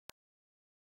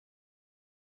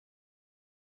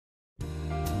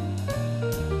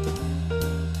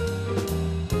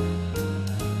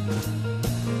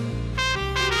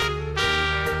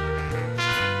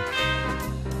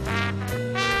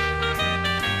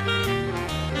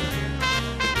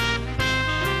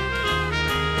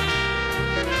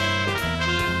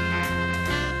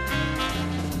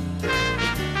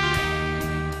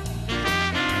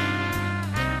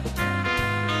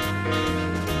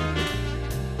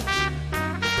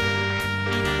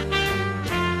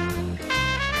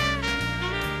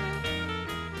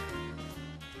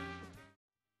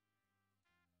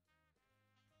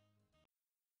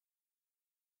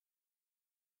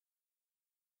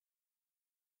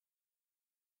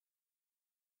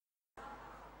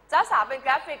เจ้าสาวเป็นก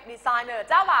ราฟิกดีไซเนอร์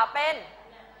เจ้าบ่าวเป็น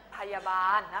พยาบา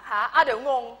ลนะคะเดี๋ยว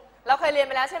งงเราเคยเรียนไ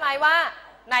ปแล้วใช่ไหมว่า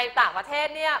ในต่างประเทศ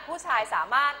เนี่ยผู้ชายสา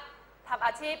มารถทำอ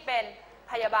าชีพเป็น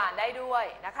พยาบาลได้ด้วย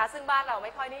นะคะซึ่งบ้านเราไ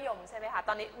ม่ค่อยนิยมใช่ไหมคะต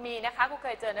อนนี้มีนะคะครูเค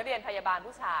ยเจอนักเรียนพยาบาล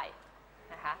ผู้ชาย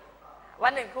นะคะวั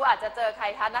นหนึ่งครูอาจจะเจอใคร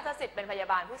คะนัทสิทธิ์เป็นพยา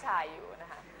บาลผู้ชายอยู่นะ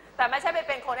คะแต่ไม่ใช่ไปเ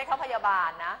ป็นคนให้เขาพยาบาล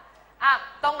นะ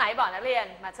ตรงไหนบอกนักเรียน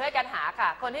มาช่วยกันหาค่ะ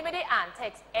คนที่ไม่ได้อ่าน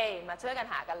text A มาช่วยกัน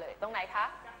หากันเลยตรงไหนคะ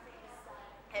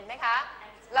เห็นไหมคะ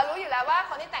เรารู้อยู่แล้วว่า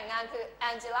คนที่แต่งงานคือแอ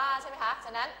งเจล่าใช่ไหมคะฉ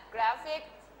ะนั้น graphic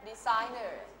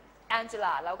designer แองเจ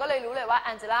ล่าเราก็เลยรู้เลยว่าแอ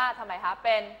งเจล่าทำไมคะเ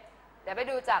ป็นเดี๋ยวไป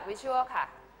ดูจากวิชวลค่ะ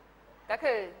ก็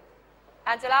คือแอ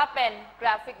งเจล่าเป็น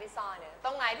graphic designer ต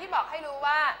รงไหนที่บอกให้รู้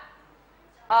ว่า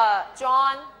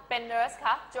John เป็น nurse ค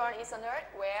ะ John is a nurse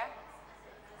where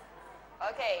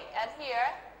okay and here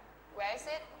where is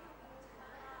it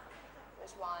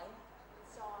which one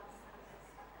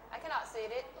I cannot see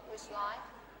it which line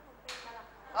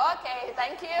okay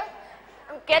thank you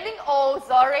I'm getting old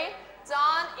sorry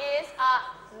John is a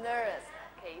nurse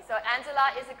okay so Angela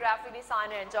is a graphic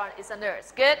designer and John is a nurse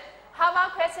good how about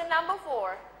question number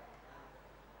 4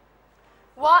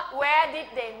 where did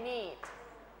they meet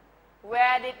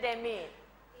where did they meet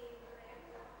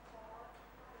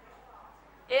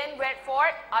in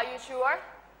Bradford are you sure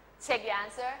check your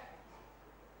answer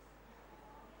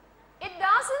it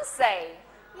doesn't say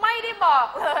ไม่ได้บอก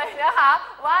เลยนะคะ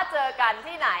ว่าเจอกัน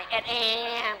ที่ไหน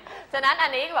ฉะนั้นอั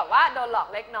นนี้แบบว่าโดนหลอก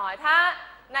เล็กน้อยถ้า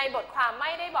ในบทความไ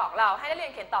ม่ได้บอกเราให้นักเรีย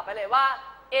นเขียนตอบไปเลยว่า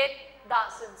it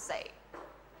doesn't say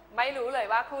ไม่รู้เลย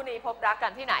ว่าคู่นี้พบรักกั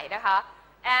นที่ไหนนะคะ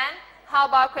and how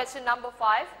about question number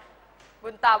 5 บุ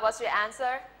ญตา what's your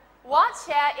answer what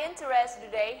shared interest do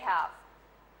they have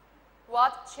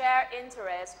what shared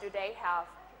interest do they have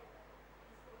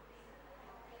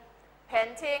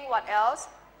painting what else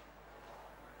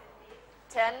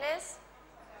tennis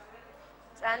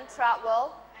and travel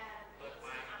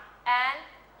and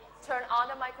turn on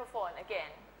the microphone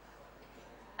again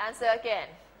answer again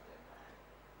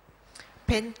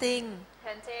painting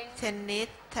painting tennis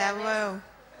travel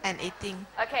and eating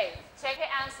okay check the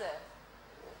answer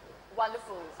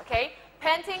wonderful okay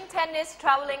painting tennis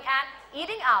traveling and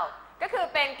eating out ก็คือ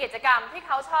เป็นกิจกรรมที่เ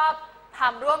ขาชอบท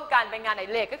ำร่วมกันเป็นงานอ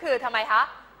ดิเรกก็คือทำไมคะ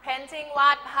painting ว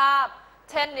าดภาพ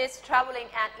tennis traveling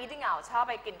and eating out ชอบ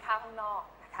ไปกินข้าวข้างนอก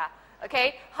นะคะ okay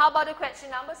how about the question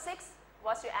number 6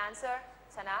 what's your answer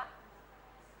ชนะ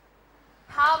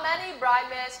how many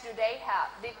bridesmaids did they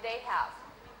have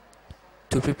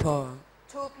 2 people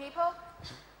 2 people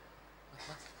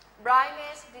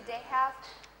bridesmaids did they have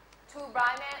 2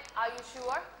 bridesmaids are you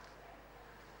sure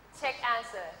check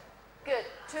answer good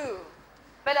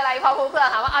 2เป็นอะไรพอครูเผื่อ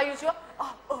ถามว่า are you sure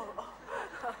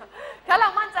ถ้าเรา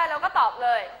มั่นใจเราก็ตอบเล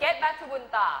ย get back to บุญ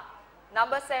ตา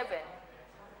number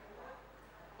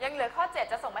 7ยังเหลือข้อ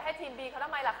 7 จะส่งไปให้ทีม B เขาทำ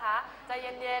ไมล่ะคะใจเ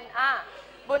ย็น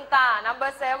ๆบุญตา number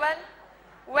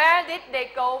 7 where did they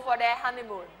go for their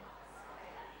honeymoon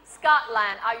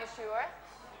Scotland are you sure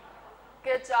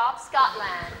good job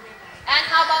Scotland and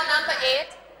how about number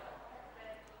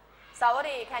 8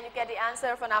 Sawari can you get the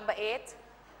answer for number 8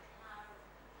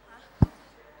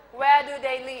 where do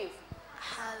they live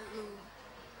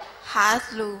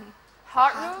Heartloom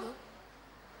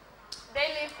they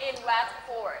live in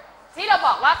Watford ที่เราบ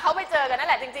อกว่าเขาไปเจอกันนั่น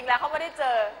แหละจริงๆแล้วเขาไม่ได้เจ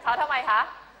อเขาทำไมคะ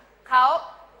เขา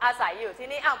อาศัยอยู่ที่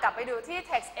นี่กลับไปดูที่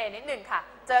text A นิดหนึ่งค่ะ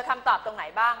เจอคำตอบตรงไหน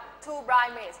บ้าง two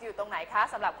bridesmaids อยู่ตรงไหนคะ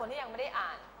สำหรับคนที่ยังไม่ได้อ่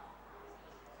าน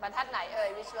บรรทัดไหนเอ่ย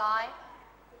which line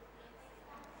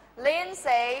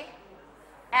Lindsay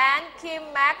and Kim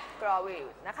McGraw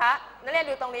นะคะนักเรียน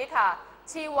ดูตรงนี้ค่ะ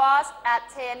she was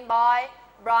attended by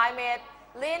bridesmaid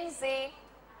Lindsay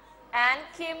and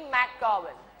Kim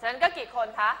McGowan ฉะนั้นก็กี่คน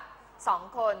คะ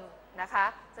2 คนนะคะ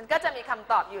ฉะนั้นก็จะมีค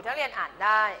ำตอบอยู่ถ้าเรียนอ่านไ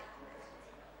ด้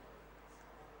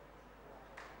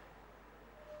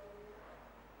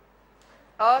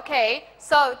okay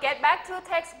so get back to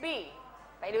text B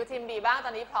ไปดูทีม B บ้างต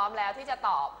อนนี้พร้อมแล้วที่จะต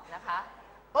อบนะคะ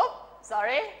อุ๊บ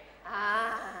sorry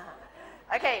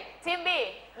okay team B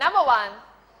number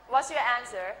 1 what's your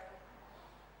answer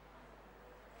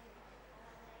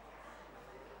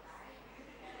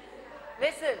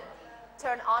Listen,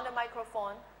 turn on the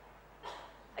microphone.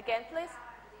 Again, please.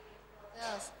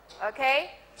 yes Okay,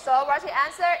 so what your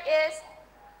answer is?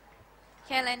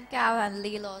 Karen Gao and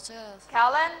Lee Rogers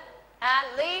Callan and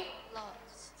Lee.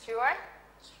 Rogers Sure?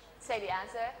 Say the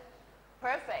answer.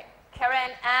 Perfect.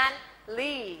 Karen and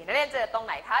Lee. นักเรียนเจอตรงไ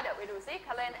หนคะเดี๋ยวไปดูซิ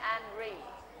Karen and Lee.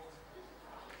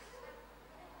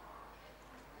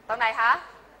 ตรงไหนคะ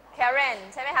Karen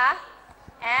ใช่ไหมคะ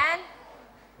and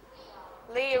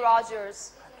Lee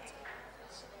Rogers.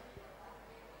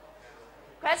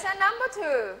 Question question number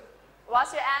 2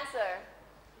 what's your answer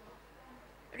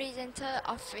Register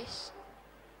office.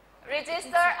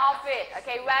 register office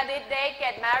okay where did they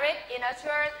get married in a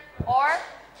church or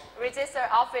register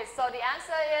office so the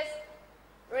answer is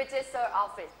register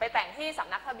office ไปแต่งที่ส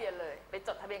ำนักทะเบียนเลยไปจ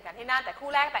ดทะเบียนกันที่นั่นแต่คู่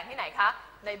แรกแต่งที่ไหนคะ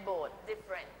ในโบสถ์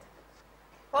different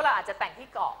พวกเราอาจจะแต่งที่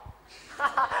เกาะ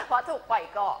เพราะถูกปล่อย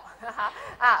เกาะนะคะ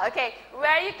โอเค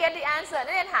where you get the answer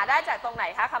นักเรียนหาได้จากตรงไหน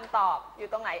คะคำตอบอยู่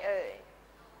ตรงไหนเอ่ย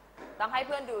ต้องให้เ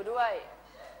พื่อนดูด้วย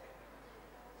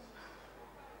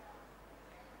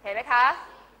เห็นไหมคะ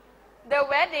the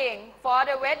wedding for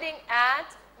the wedding at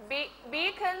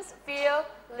Beaconsfield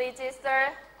Register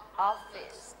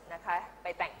Office นะคะไป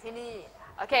แต่งที่นี่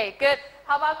โอเค good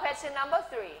how about question number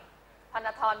 3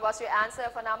 Panathon what's your answer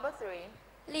for number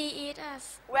 3 Lee eat us.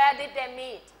 where did they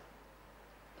meet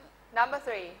number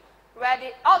 3 where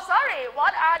did oh sorry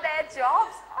what are their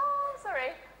jobs oh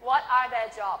sorry what are their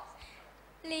jobs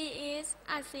Lee is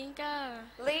a singer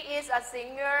Lee is a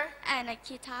singer and a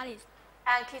guitarist.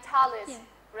 and guitarist Yeah.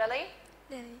 really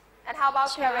Really? and how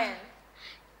about Sure. Karen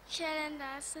Sharon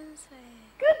doesn't say.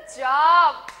 good job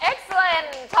excellent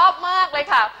ชอบมากเลย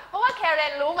ค่ะเพราะว่า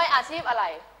Karen รู้ไหมอาชีพอะไร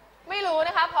ไม่รู้น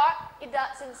ะคะเพราะ it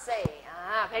doesn't say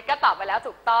เพชรก็ตอบไปแล้ว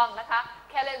ถูกต้องนะคะ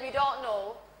Karen we don't know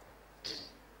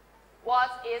what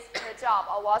is her job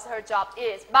or what her job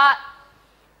is but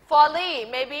for Lee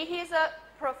maybe he's a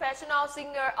professional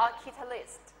singer or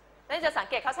guitarist นั่นจะสัง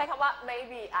เกตเขาใช้คำว่า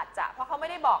maybe อาจจะเพราะเขาไม่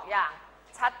ได้บอกอย่าง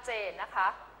ชัดเจนนะคะ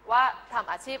ว่าท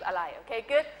ำอาชีพอะไรโอเค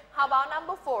good how about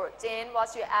number 4 Jane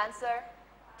what's your answer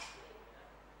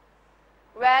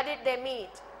where did they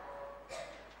meet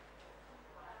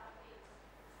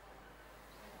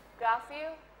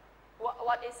Garfield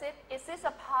what is it is this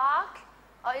a park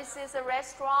or is this a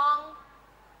restaurant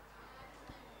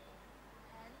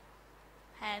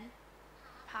Hand.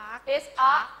 Park. it's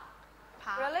a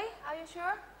Park. really are you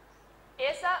sure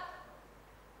it's a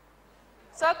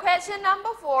so question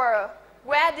number 4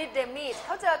 where did they meet เข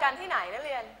าเจอกันที่ไหนนักเ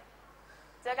รียน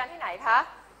เจอกันที่ไหนคะ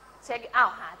เช็ค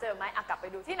หาเจอไหมกลับไป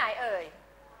ดูที่ไหนเอ่ย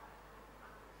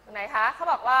ตรงไหนคะเขา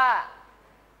บอกว่า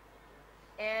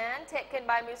and taken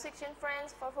by musician friends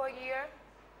for 4 years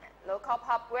local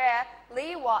pub where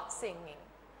Lee was singing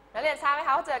นักเรียนทราบไหมค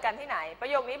ะเขาเจอกันที่ไหนประ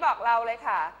โยคนี้บอกเราเลย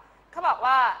ค่ะเขาบอก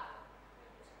ว่า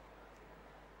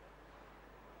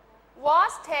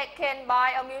was taken by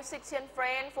a musician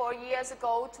friend 4 years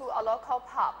ago to a local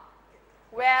pub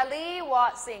where Lee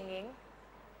was singing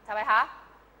ใช่ไหมคะ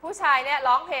ผู้ชายเนี่ย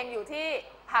ร้องเพลงอยู่ที่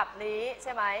ผับนี้ใ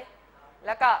ช่ไหมแ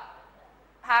ล้วก็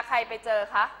พาใครไปเจอ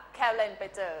คะแคลเลนไป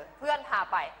เจอเพื่อนพา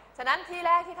ไปฉะนั้นที่แ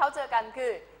รกที่เขาเจอกันคื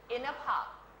อ in a pub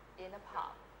in a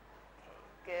pub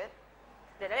okay, good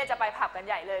เดี๋ยวนักเรียนจะไปผับกัน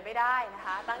ใหญ่เลยไม่ได้นะค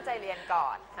ะตั้งใจเรียนก่อ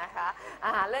นนะคะ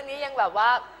เรื่องนี้ยังแบบว่า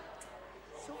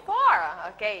too far โอ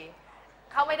เค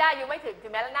เข้าไม่ได้อยู่ไม่ถึงถึ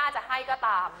งแม้น่าจะให้ก็ต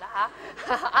ามนะคะ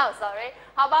sorry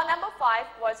how about number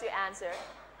 5 what's your answer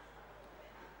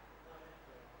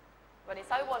วันนี้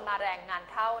สร้อยวนมาแรงงาน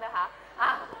เข้านะคะ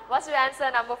what's your answer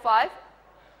number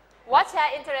 5 what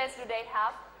shared interest do they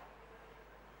have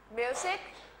music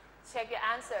check your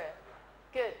answer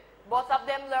good both of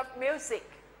them love music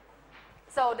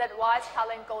so that's why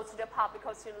Karen goes to the pub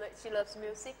because she loves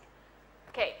music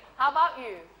okay how about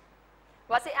you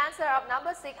what's the answer of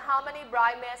number 6 how many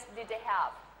bridesmaids did they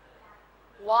have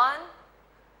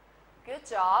 1 good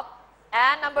job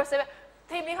and number 7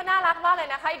ทีมนี้เขาน่ารักมากเลย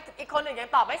นะคะอีกคนหนึ่งยัง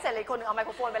ตอบไม่เสร็จเลยคนหนึ่งเอาไมโค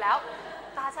รโฟนไปแล้ว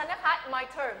ตาฉันนะคะ my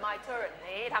turn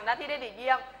นี่ทำหน้าที่ได้ดีเ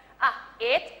ยี่ยม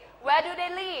8 where do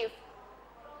they live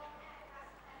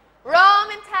Rome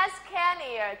and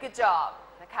Tuscany good job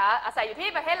นะคะอาศัยอยู่ที่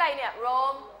ประเทศอะไรเนี่ย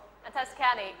Rome and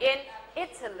Tuscany in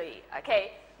Italy okay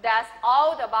that's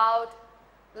all about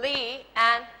Lee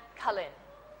and Cullen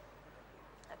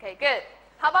okay good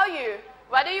how about you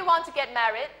where do you want to get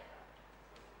married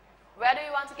Where do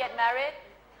you want to get married?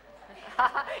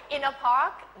 In a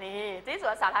park? นี่ที่ส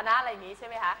วนสาธารณะอะไรอย่างนี้ใช่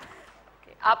ไหมคะ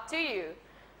okay, up to you.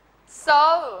 So,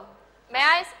 may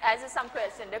I ask some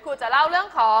question? เดี๋ยวครูจะเล่าเรื่อง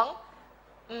ของ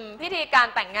พิธีการ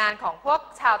แต่งงานของพวก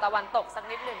ชาวตะวันตกสัก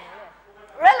นิดหนึ่ง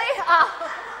Really?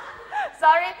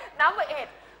 Sorry, number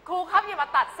 8. ครูครับอย่ามา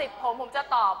ตัด10ผมจะ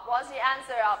ตอบ What's the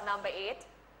answer of number 8?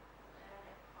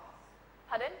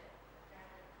 Pardon?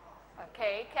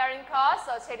 Okay, carrying cross.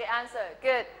 So check the answer.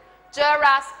 Good.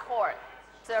 Gerrard's Court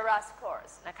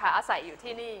นะคะอาศัยอยู่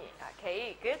ที่นี่ Okay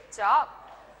good job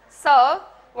so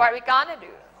what are we gonna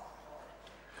do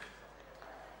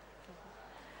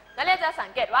นักเรียนจะสัง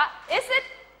เกตว่า is it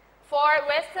for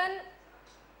Western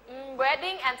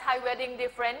wedding and Thai wedding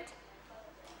different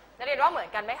นักเรียนว่าเหมือน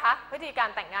กันไหมคะพิธีการ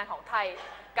แต่งงานของไทย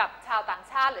กับชาวต่าง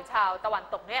ชาติหรือชาวตะวัน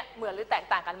ตกเนี่ยเหมือนหรือแตก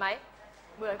ต่างกันไหม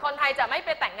เหมือนคนไทยจะไม่ไป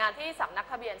แต่งงานที่สำนัก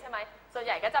ทะเบียนใช่ไหมส่วนใ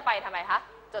หญ่ก็จะไปทำไมคะ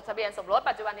จดทะเบียนสมรส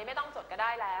ปัจจุบันนี้ไม่ต้องจดก็ไ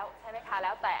ด้แล้วใช่ไหมคะแ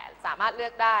ล้วแต่สามารถเลื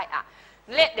อกได้อ่ะ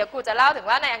เดี๋ยวครูจะเล่าถึง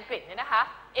ว่าในอังกฤษเนี่ยนะคะ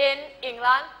in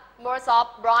England most of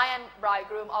bride and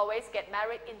bridegroom always get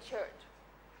married in church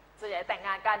ส่วนใหญ่แต่งง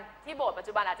านกันที่โบสถ์ปัจ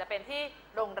จุบันอาจจะเป็นที่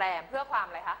โรงแรมเพื่อความ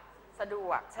อะไรคะสะด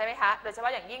วกใช่ไหมคะโดยเฉพา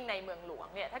ะอย่างยิ่งในเมืองหลวง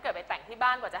เนี่ยถ้าเกิดไปแต่งที่บ้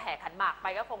านกว่าจะแห่ขันหมากไป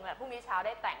ก็คงพรุ่งนี้เช้าไ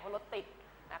ด้แต่งเพราะรถติด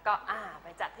นะก็ไป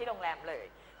จัดที่โรงแรมเลย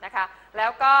นะคะแล้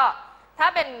วก็ถ้า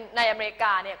เป็นในอเมริก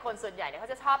าเนี่ยคนส่วนใหญ่เนี่ยเข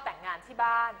าจะชอบแต่งงานที่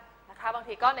บ้านนะคะบาง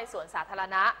ทีก็ในสวนสาธาร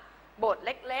ณะโบสถ์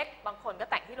เล็กๆบางคนก็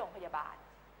แต่งที่โรงพยาบาล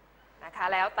นะคะ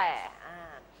แล้วแต่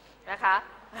นะคะ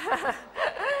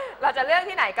เราจะเลือก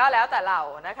ที่ไหนก็แล้วแต่เรา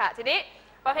นะคะทีนี้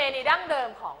ประเพณีดั้งเดิม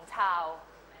ของชาว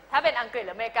ถ้าเป็นอังกฤษห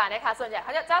รืออเมริกาเนี่ยค่ะส่วนใหญ่เข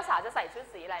าเจ้าสาวจะใส่ชุด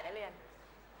สีอะไรนักเรียน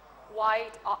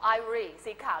white or ivory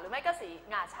สีขาวหรือไม่ก็สี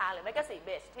งาช้างหรือไม่ก็สีเบ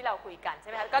จที่เราคุยกันใช่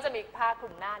ไหมคะก็จะมีผ้าคลุ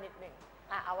มหน้านิดหนึ่ง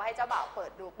เอาไว้ให้เจ้าบ่าวเปิ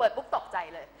ดดูเปิดปุ๊บตกใจ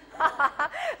เลย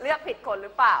เลือกผิดคนห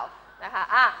รือเปล่านะคะ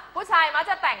ผู้ชายมัก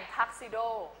จะแต่งทักซิโด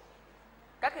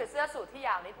ก็คือเสื้อสูทที่ย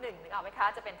าวนิดหนึ่งนึกออกไหมคะ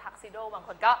จะเป็นทักซิโดบางค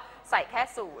นก็ใส่แค่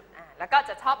สูทแล้วก็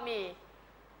จะชอบมี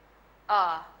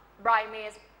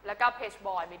bridesmaids แล้วก็ page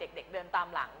boy มีเด็กๆเดินตาม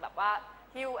หลังแบบว่า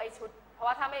หิ้วไอชุดเพราะ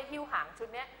ว่าถ้าไม่หิ้วหางชุด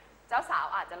นี้เจ้าสาว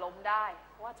อาจจะล้มได้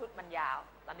เพราะว่าชุดมันยาว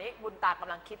ตอนนี้บุญตาก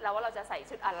ำลังคิดแล้วว่าเราจะใส่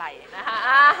ชุดอะไรนะคะ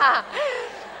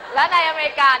และในอเม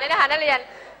ริกาเนี่ยนะคะนักเรียน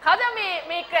เขาจะ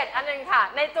มีเกร็ดอันนึงค่ะ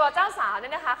ในตัวเจ้าสาวเนี่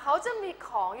ยนะคะเขาจะมีข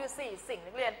องอยู่4สิ่ง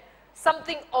นักเรียน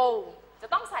something old จะ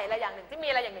ต้องใส่อะไรอย่างหนึ่งที่มี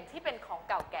อะไรอย่างหนึ่งที่เป็นของ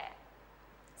เก่าแก่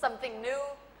something new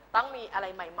ต้องมีอะไร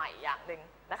ใหม่ๆอย่างหนึ่ง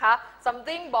นะคะ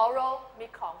something borrow มี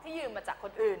ของที่ยืมมาจากค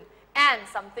นอื่น and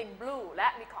something blue และ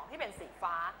มีของที่เป็นสี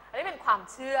ฟ้าอันนี้เป็นความ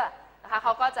เชื่อนะคะเข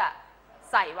าก็จะ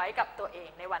ใส่ไว้กับตัวเอง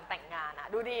ในวันแต่งงาน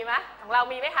ดูดีไหมของเรา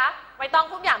มีไหมคะไม่ต้อง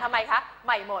ทุกอย่างทำไมคะใ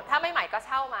หม่หมดถ้าไม่ใหม่ก็เ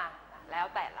ช่ามาแล้ว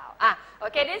แต่เราโอ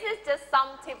เค this is just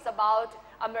some tips about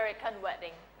American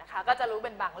wedding นะคะก็จะรู้เ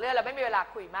ป็นบางเรื่องเราไม่มีเวลา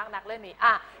คุยมากนักเรื่องนี้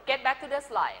get back to the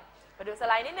slide มาดูส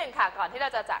ไลด์นิดนึงค่ะก่อนที่เรา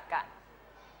จะจากกัน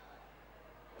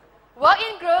work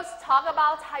in groups talk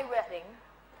about Thai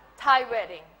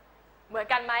wedding เหมือน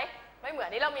กันไหมไม่เหมือน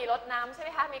นี่เรามีรดน้ำใช่ไหม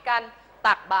คะมีการ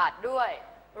ตักบาตรด้วย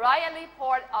write a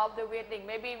report of the wedding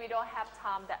maybe we don't have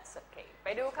time that's okay ไป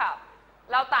ดูค่ะ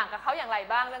เราต่างกับเขาอย่างไร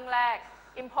บ้างเรื่องแรก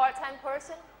important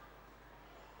person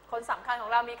คนสำคัญขอ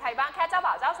งเรามีใครบ้างแค่เจ้า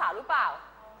บ่าวเจ้าสาวหรือเปล่า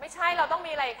ไม่ใช่เราต้อง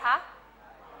มีอะไรคะ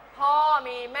พ่อ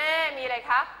มีแม่มีอะไร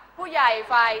คะผู้ใหญ่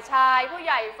ฝ่ายชายผู้ใ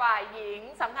หญ่ฝ่ายหญิง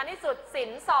สำคัญที่สุดสิ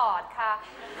นสอดค่ะ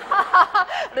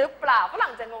หรือเปล่าฝรั่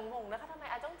งจะงงๆนะคะทำไม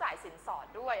ต้องจ่ายสินสอด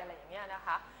ด้วยอะไรอย่างเงี้ยนะค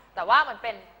ะแต่ว่ามันเ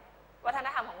ป็นวัฒน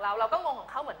ธรรมของเราก็งงของ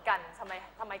เขาเหมือนกันท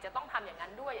ำไมจะต้องทำอย่างนั้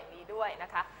นด้วยอย่างนี้ด้วยน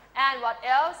ะคะ and what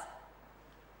else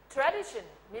tradition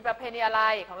มีประเพณีอะไร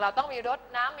ของเราต้องมีรด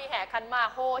น้ำมีแห่ขันหมาก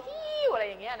โฮฮิวอะไร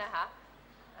อย่างเงี้ยนะคะ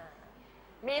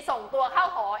มีส่งตัวเข้า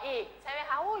หออีกใช่ไหม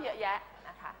คะเยอะแยะ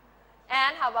นะคะ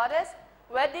and how about this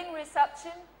wedding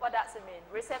reception what does it mean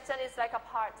reception is like a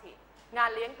party งาน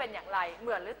เลี้ยงเป็นอย่างไรเห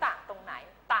มือนหรือต่างตรงไหน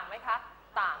ต่างไหมคะ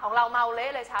ต่างของเราเมาเล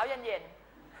ะเลยเช้าเย็น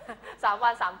ๆ3 วั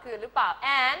น 3 คืนหรือเปล่า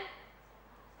and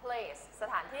place ส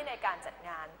ถานที่ในการจัด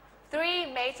งาน Three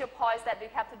major points that we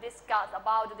have to discuss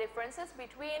about the differences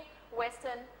between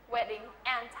Western wedding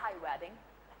and Thai wedding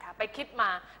นะคะไปคิดมา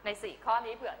ใน4ข้อ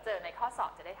นี้เผื่อเจอในข้อสอ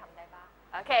บจะได้ทำได้บ้าง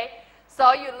Okay so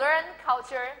you learn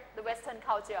culture the Western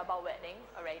culture about wedding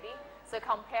already so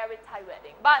compare with Thai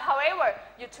wedding but however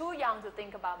you're too young to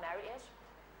think about marriage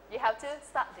you have to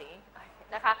study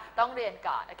นะคะต้องเรียน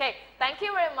ก่อน Okay thank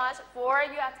you very much for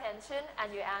your attention and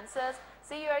your answers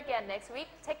see you again next week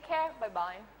take care bye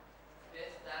bye